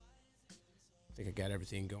think I got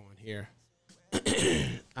everything going here.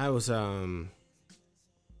 I was at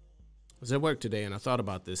work today and I thought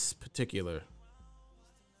about this particular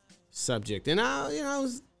subject, and I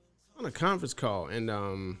was on a conference call, and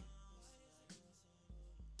I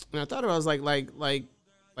thought about, I was like,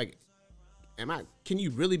 can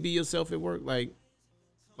you really be yourself at work? Like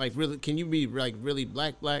really, can you be like really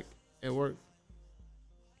black at work?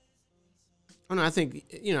 I don't know. I think,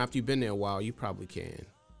 after you've been there a while, you probably can.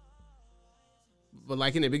 But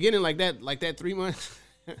like in the beginning, like that 3 months,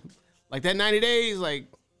 like that 90 days, like.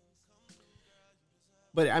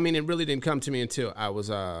 But I mean, it really didn't come to me until I was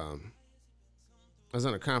on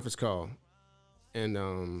a conference call,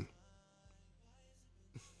 and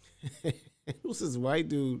it was this white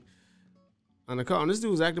dude on the call, and this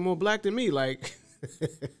dude was acting more black than me. Like,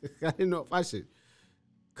 I didn't know if I should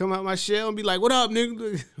come out my shell and be like, "What up,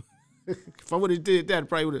 nigga?" If I would have did that, I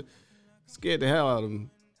probably would have scared the hell out of him.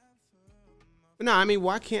 But no, I mean,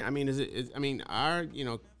 why can't? I mean, is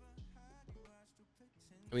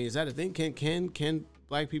that a thing? Can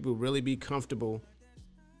black people really be comfortable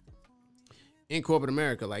in corporate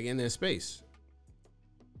America, like in their space?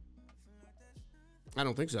 I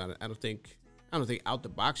don't think so. I don't think out the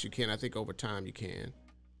box you can. I think over time you can.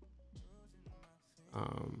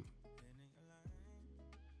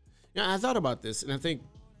 I thought about this, and I think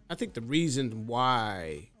the reason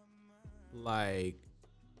why, like,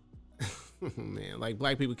 man, like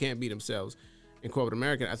black people can't be themselves in corporate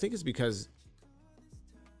America, I think it's because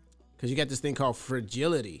you got this thing called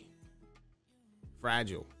fragility.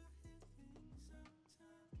 Fragile.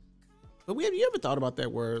 But you ever thought about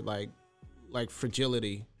that word, like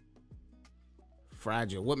fragility?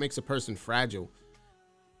 Fragile. What makes a person fragile?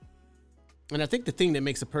 And I think the thing that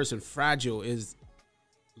makes a person fragile is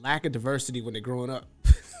lack of diversity when they're growing up.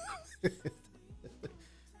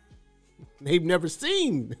 They've never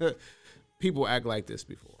seen people act like this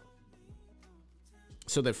before.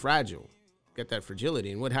 So they're fragile. Get that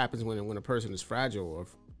fragility. And what happens when a person is fragile, or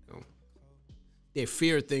they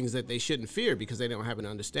fear things that they shouldn't fear because they don't have an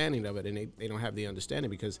understanding of it, and they don't have the understanding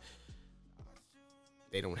because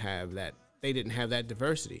they didn't have that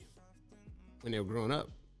diversity when they were growing up.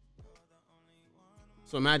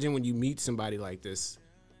 So imagine when you meet somebody like this,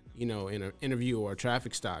 in an interview or a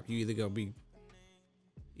traffic stop, you either gonna be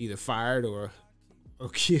either fired or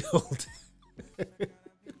killed.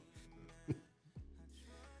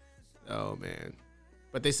 Oh man.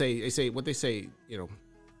 But they say what they say,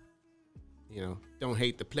 don't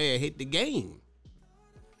hate the player, hate the game.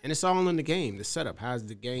 And it's all in the game, the setup. How's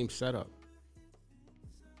the game set up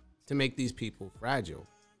to make these people fragile,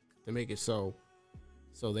 to make it so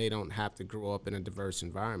they don't have to grow up in a diverse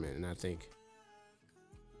environment? And I think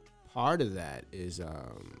part of that is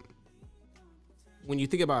when you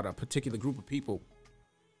think about a particular group of people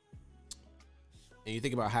and you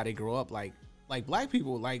think about how they grow up, like black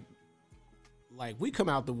people, like we come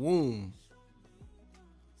out the womb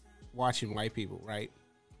watching white people, right?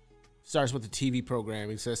 Starts with the TV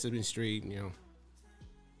programming, Sesame Street, and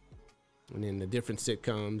then the different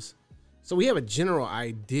sitcoms. So we have a general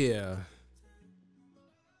idea,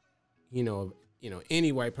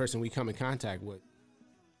 any white person we come in contact with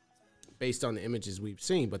based on the images we've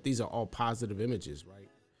seen. But these are all positive images,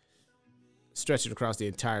 right? Stretching across the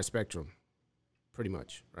entire spectrum, pretty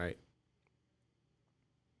much, right?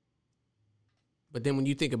 But then when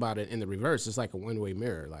you think about it in the reverse, it's like a one-way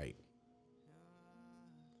mirror. Like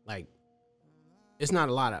it's not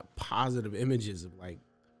a lot of positive images of like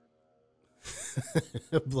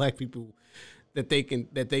black people that they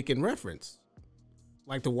can reference.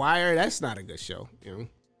 Like The Wire, that's not a good show, I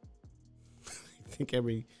think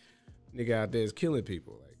every nigga out there is killing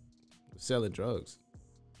people, like selling drugs.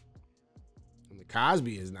 And the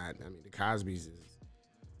Cosby is not. I mean, the Cosby's is.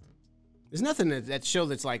 There's nothing that show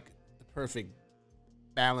that's like the perfect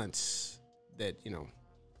balance that,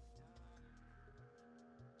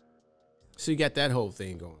 So you got that whole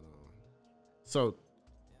thing going on. So,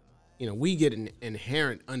 we get an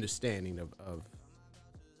inherent understanding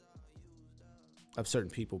of certain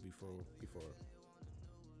people before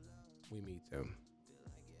we meet them.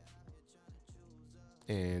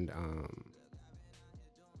 And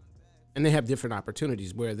they have different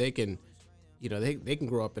opportunities where they can, they can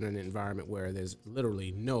grow up in an environment where there's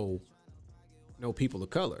literally no people of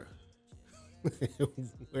color.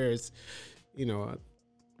 Whereas,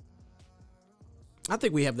 I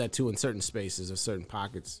think we have that too in certain spaces or certain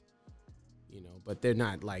pockets, but they're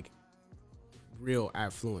not like real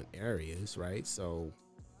affluent areas, right? So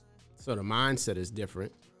the mindset is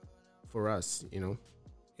different for us,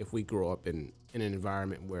 if we grow up in an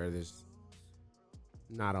environment where there's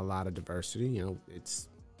not a lot of diversity, it's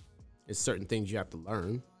It's certain things you have to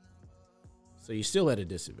learn. So you're still at a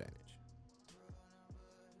disadvantage.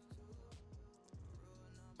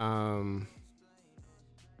 I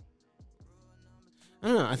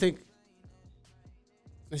don't know. I think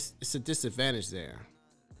it's a disadvantage there.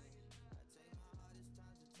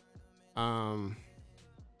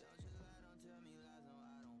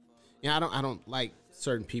 Yeah, I don't like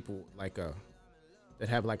certain people that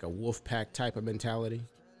have like a wolf pack type of mentality.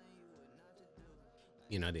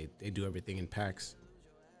 You know, they do everything in packs.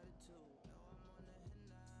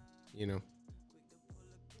 You know,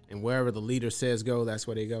 and wherever the leader says go, that's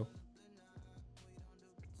where they go.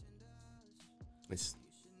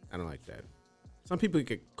 I don't like that. Some people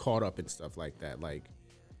get caught up in stuff like that, like,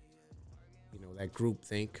 you know, that group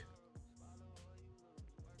think.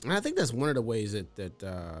 And I think that's one of the ways that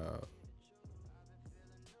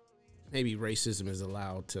maybe racism is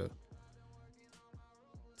allowed to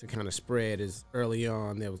kind of spread is early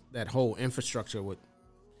on. There was that whole infrastructure with,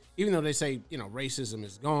 even though they say, you know, racism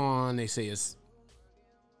is gone, they say it's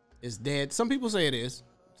dead. Some people say it is.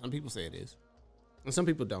 Some people say it is. And some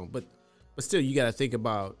people don't. But still, you got to think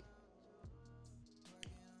about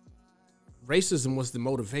racism was the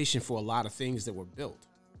motivation for a lot of things that were built,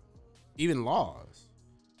 even laws,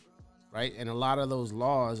 right? And a lot of those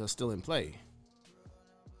laws are still in play.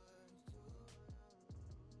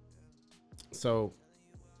 So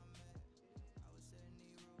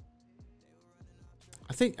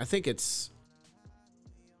I think it's,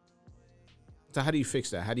 so how do you fix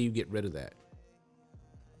that? How do you get rid of that?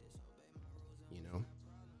 You know?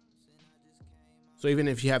 So even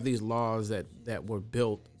if you have these laws that were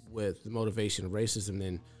built with the motivation of racism,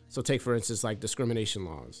 then, so take for instance like discrimination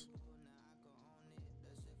laws.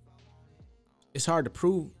 It's hard to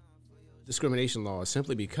prove discrimination laws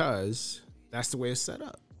simply because that's the way it's set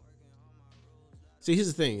up. See,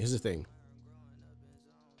 here's the thing.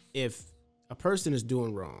 If a person is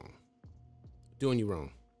doing you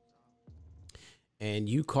wrong, and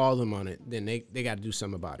you call them on it, then they got to do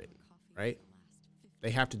something about it, right?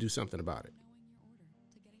 They have to do something about it.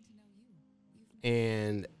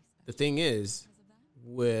 And the thing is,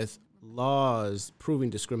 with laws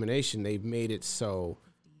proving discrimination, they've made it so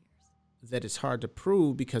that it's hard to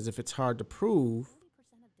prove, because if it's hard to prove,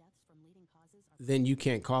 then you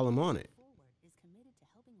can't call them on it.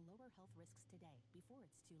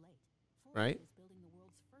 Right?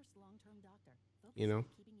 You know?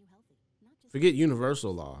 Forget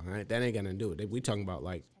universal law, right? That ain't gonna do it. We talking about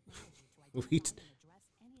like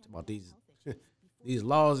about these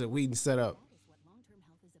laws that we set up,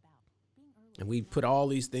 and we put all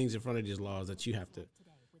these things in front of these laws that you have to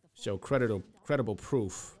show credible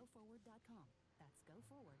proof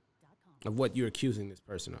of what you're accusing this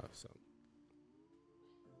person of.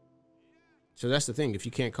 So that's the thing. If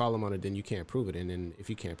you can't call them on it, then you can't prove it, and then if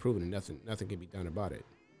you can't prove it, then nothing can be done about it.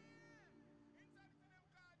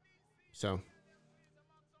 So,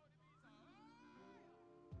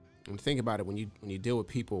 and think about it, when you deal with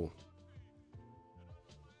people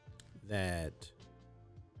that,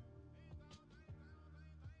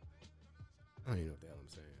 I don't even know what the hell I'm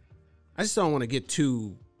saying. I just don't want to get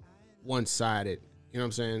too one-sided. You know what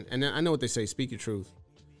I'm saying? And I know what they say, speak your truth.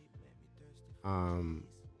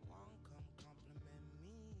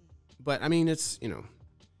 But I mean, it's, you know,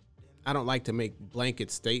 I don't like to make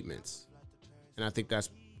blanket statements, and I think that's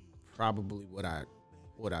probably what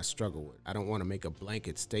I struggle with. I don't want to make a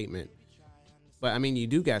blanket statement, but I mean, you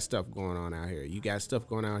do got stuff going on out here. You got stuff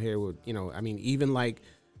going out here with, you know, I mean, even like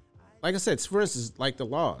I said, for instance, like the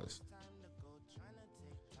laws.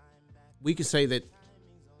 We could say that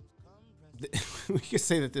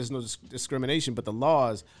there's no discrimination, but the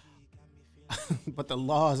laws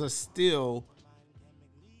are still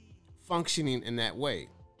functioning in that way.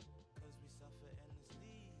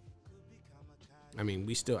 I mean,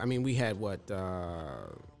 we had we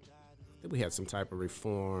had some type of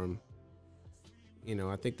reform. You know,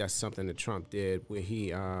 I think that's something that Trump did, where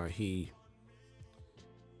he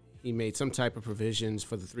made some type of provisions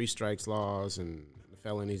for the 3 strikes laws and the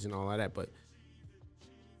felonies and all of that. But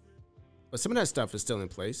some of that stuff is still in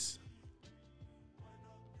place.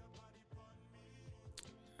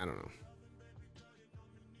 I don't know.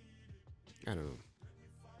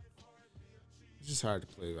 It's just hard to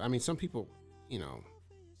play. I mean, some people, you know,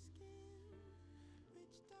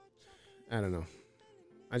 I don't know.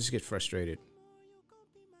 I just get frustrated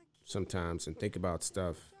sometimes and think about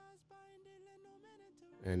stuff.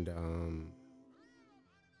 And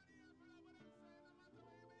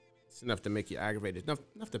it's enough to make you aggravated,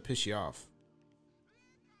 enough to piss you off.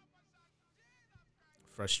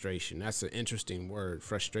 Frustration. That's an interesting word,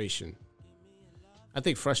 frustration. I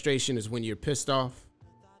think frustration is when you're pissed off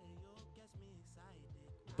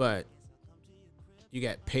But you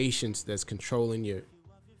got patience that's controlling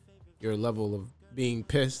your level of being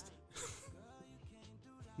pissed.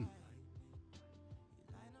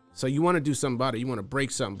 So you want to do something about it. You want to break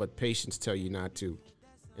something, but patience tell you not to.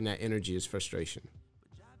 And that energy is frustration.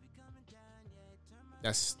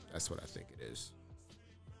 That's what I think it is.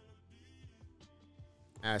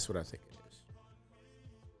 That's what I think it is.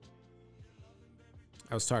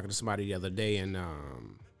 I was talking to somebody the other day, and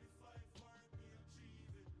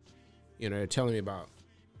they're telling me about,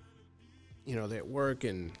 they're at work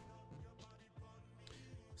and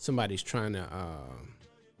somebody's trying to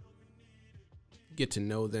get to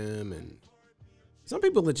know them, and some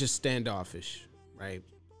people are just standoffish, right?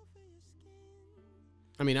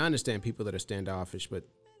 I mean, I understand people that are standoffish, but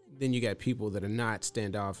then you got people that are not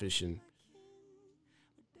standoffish, and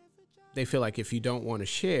they feel like if you don't want to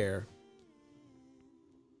share,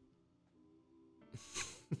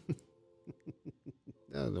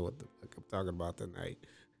 I don't know what the fuck I'm talking about tonight.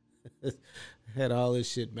 Had all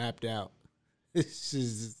this shit mapped out. It's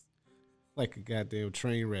just like a goddamn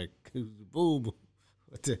train wreck. Boom.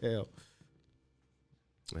 What the hell?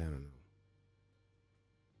 I don't know.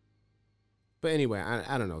 But anyway,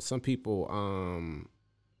 I don't know. Some people,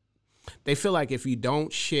 they feel like if you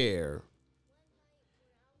don't share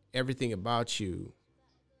everything about you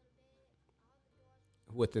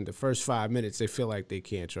within the first 5 minutes, they feel like they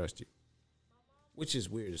can't trust you, which is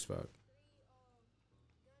weird as fuck.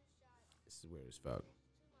 This is weird as fuck.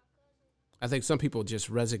 I think some people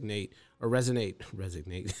just resonate.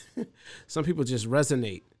 Some people just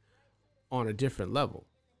resonate on a different level.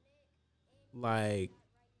 Like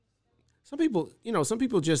some people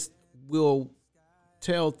just will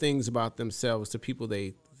tell things about themselves to people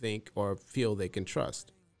they think or feel they can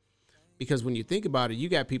trust. Because when you think about it, you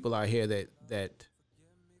got people out here that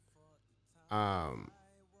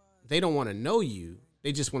they don't want to know you.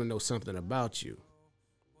 They just want to know something about you.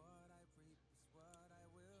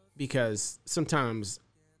 Because sometimes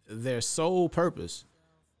their sole purpose,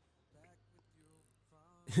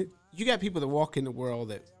 you got people that walk in the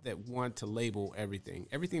world that want to label everything.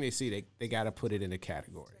 Everything they see, they got to put it in a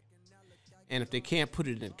category. And if they can't put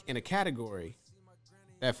it in a category,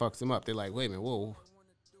 that fucks them up. They're like, wait a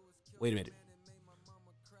minute.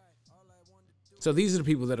 So these are the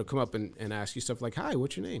people that'll come up and ask you stuff like, hi,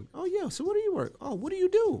 what's your name? Oh, yeah, so what do you work? Oh, what do you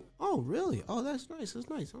do? Oh, really? Oh, that's nice. Oh,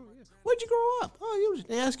 yeah. Where'd you grow up? Oh,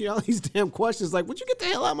 they ask you all these damn questions like, would you get the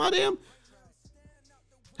hell out of my damn?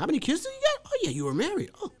 How many kids do you got? Oh, yeah, you were married.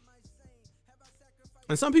 Oh.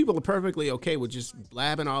 And some people are perfectly okay with just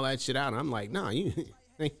blabbing all that shit out. And I'm like, nah, you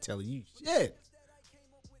ain't telling you shit.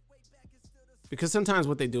 Because sometimes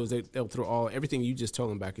what they do is they'll throw everything you just told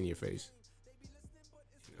them back in your face.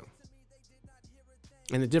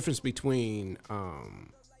 And the difference between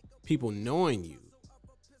people knowing you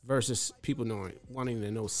versus people wanting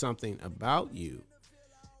to know something about you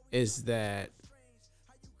is that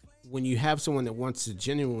when you have someone that wants to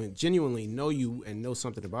genuinely know you and know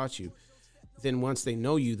something about you, then once they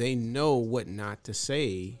know you, they know what not to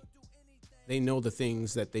say. They know the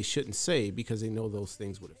things that they shouldn't say because they know those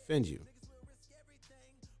things would offend you.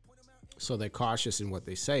 So they're cautious in what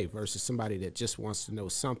they say versus somebody that just wants to know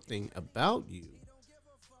something about you.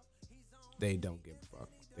 They don't give a fuck.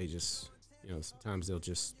 They just, sometimes they'll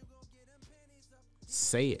just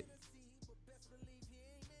say it.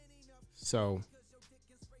 So,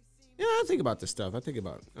 I think about this stuff.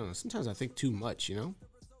 Sometimes I think too much,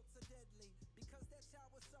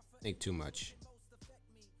 Think too much.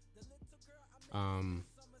 Well,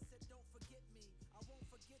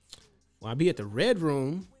 I'll be at the Red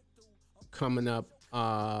Room coming up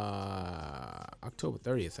October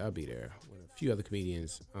 30th. I'll be there with a few other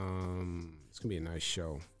comedians. It's gonna be a nice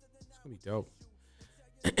show. It's gonna be dope.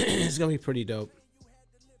 It's gonna be pretty dope.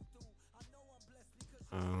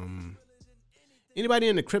 Anybody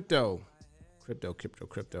in the crypto? I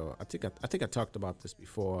think I talked about this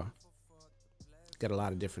before. Got a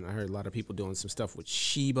lot of different. I heard a lot of people doing some stuff with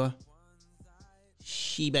Shiba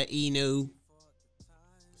Inu.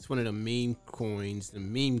 It's one of the meme coins.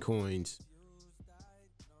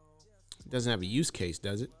 It doesn't have a use case,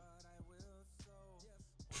 does it?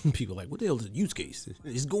 People are like, what the hell is the use case?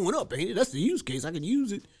 It's going up, ain't it? That's the use case. I can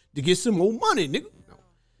use it to get some more money, nigga.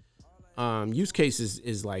 No. Use case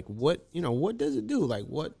is like, what does it do? Like,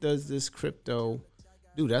 what does this crypto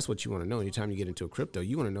do? That's what you want to know. Anytime you get into a crypto,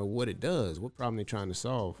 you want to know what it does, what problem they're trying to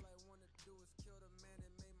solve.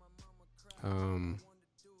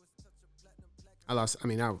 I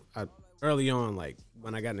early on, like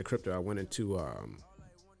when I got into crypto, I went into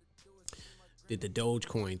did the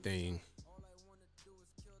Dogecoin thing,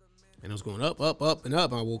 and it was going up, and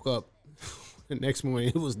up. I woke up The next morning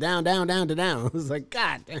it was down, down, down to down. It was like,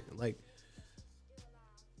 God damn. Like,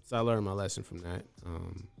 so I learned my lesson from that.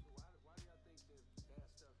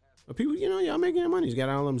 But people, y'all making your money. You got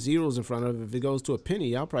all them zeros in front of it. If it goes to a penny,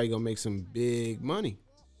 y'all probably gonna make some big money.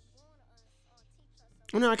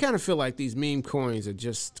 Well, I kind of feel like these meme coins are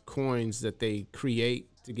just coins that they create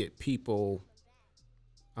to get people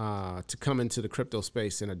to come into the crypto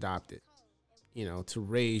space and adopt it. To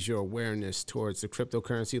raise your awareness towards the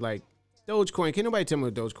cryptocurrency. Like Dogecoin. Can't nobody tell me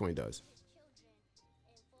what Dogecoin does?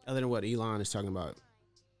 Other than what Elon is talking about.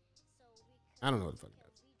 I don't know what the fuck it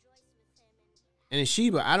does. And in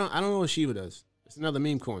Shiba, I don't know what Shiba does. It's another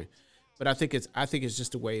meme coin. But I think it's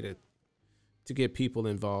just a way to get people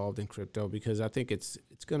involved in crypto, because I think it's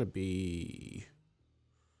gonna be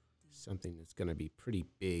something that's gonna be pretty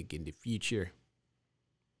big in the future.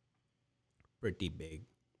 Pretty big.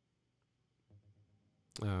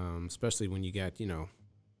 Especially when you got,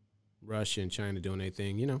 Russia and China doing their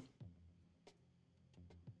thing, I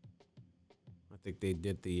think they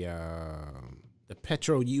did the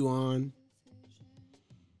petro yuan,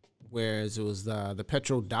 whereas it was the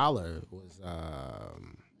petrodollar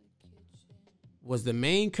was the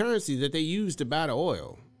main currency that they used to buy the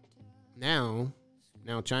oil. Now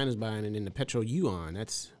China's buying it in the petro yuan.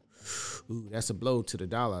 That's a blow to the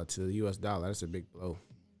dollar, to the US dollar. That's a big blow.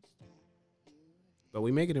 But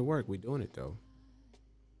we making it work. We doing it though.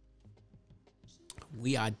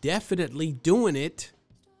 We are definitely doing it.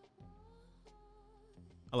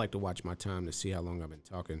 I like to watch my time to see how long I've been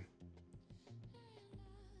talking.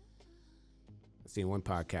 I seen one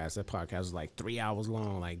podcast. That podcast was like 3 hours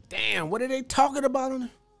long. Like, damn, what are they talking about on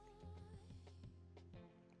it?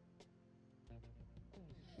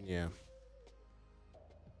 Yeah.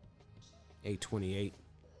 8:28.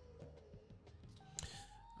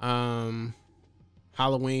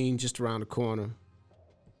 Halloween just around the corner.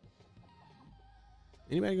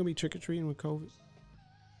 Anybody gonna be trick-or-treating with COVID?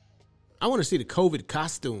 I want to see the COVID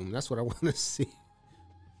costume. That's what I want to see.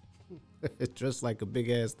 Dressed like a big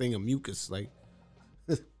ass thing of mucus, like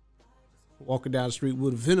walking down the street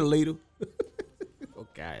with a ventilator.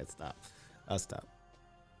 Okay, I'll stop.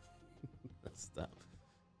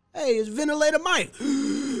 Hey, it's Ventilator Mike.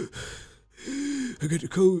 I got the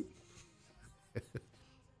code.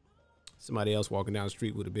 Somebody else walking down the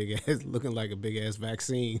street with a big ass, looking like a big ass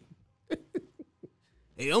vaccine.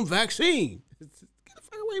 Hey, I'm vaccine. Get the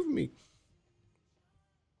fuck away from me.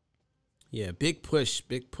 Yeah, big push.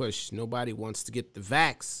 Nobody wants to get the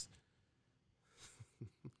vax.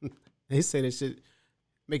 They say that shit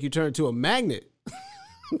make you turn into a magnet.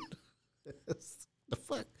 The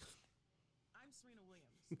fuck? I'm Serena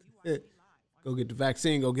Williams. You are live. Go get the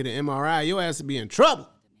vaccine. Go get an MRI. Your ass will be in trouble.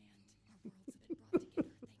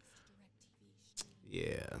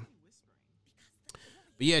 Yeah.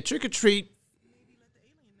 But yeah, trick or treat.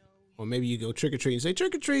 Or maybe you go trick or treat and say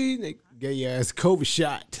trick or treat. And they get your ass COVID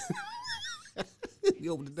shot.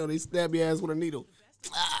 You open the door, they stab your ass with a needle.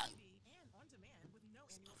 Ah.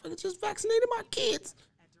 I just vaccinated my kids.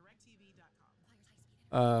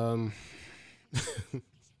 I'm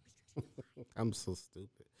so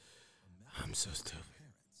stupid.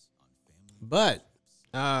 But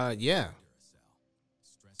yeah.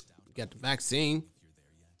 You got the vaccine.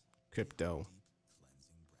 Crypto.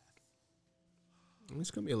 There's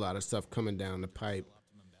going to be a lot of stuff coming down the pipe.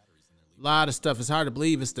 A lot of stuff. It's hard to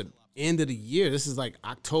believe it's the end of the year. This is like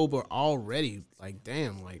October already. Like,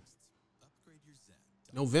 damn, like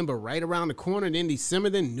November right around the corner, then December,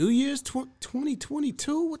 then New Year's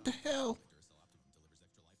 2022. What the hell?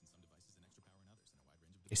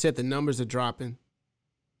 They said the numbers are dropping.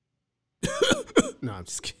 No, I'm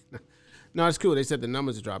just kidding. No, it's cool. They said the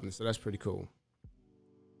numbers are dropping, so that's pretty cool.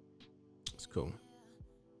 It's cool.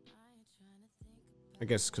 I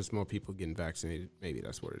guess because more people getting vaccinated. Maybe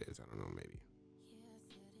that's what it is. I don't know.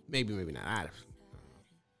 Maybe not. I don't know.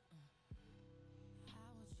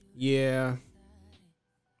 Yeah.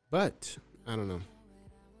 But, I don't know.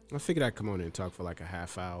 I figured I'd come on and talk for like a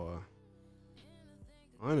half hour.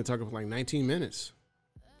 I'm going to talk for like 19 minutes.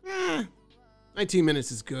 19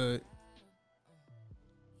 minutes is good.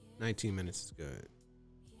 19 minutes is good.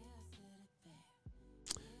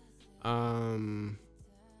 I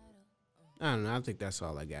don't know. I think that's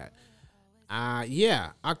all I got. Yeah,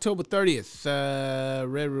 October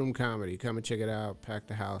 30th, Red Room Comedy. Come and check it out. Pack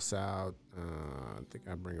the house out. I think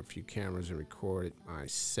I bring a few cameras and record my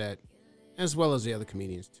set, as well as the other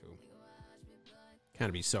comedians too. Kind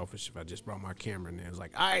of be selfish if I just brought my camera in there. It was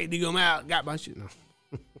like, all right, dig them out. Got my shit. No.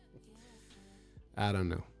 I don't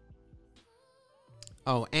know.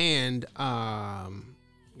 Oh, and I'm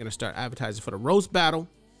going to start advertising for the roast battle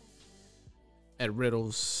at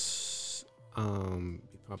Riddles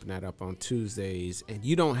Be pumping that up on Tuesdays, and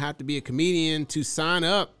you don't have to be a comedian to sign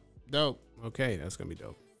up. Dope. Okay, that's gonna be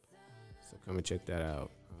dope. So come and check that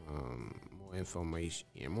out. More information.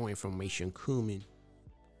 Yeah, more information coming.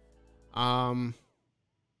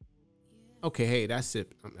 Okay, hey, that's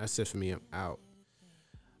it. That's it for me. I'm out.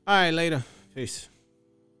 All right, later. Peace.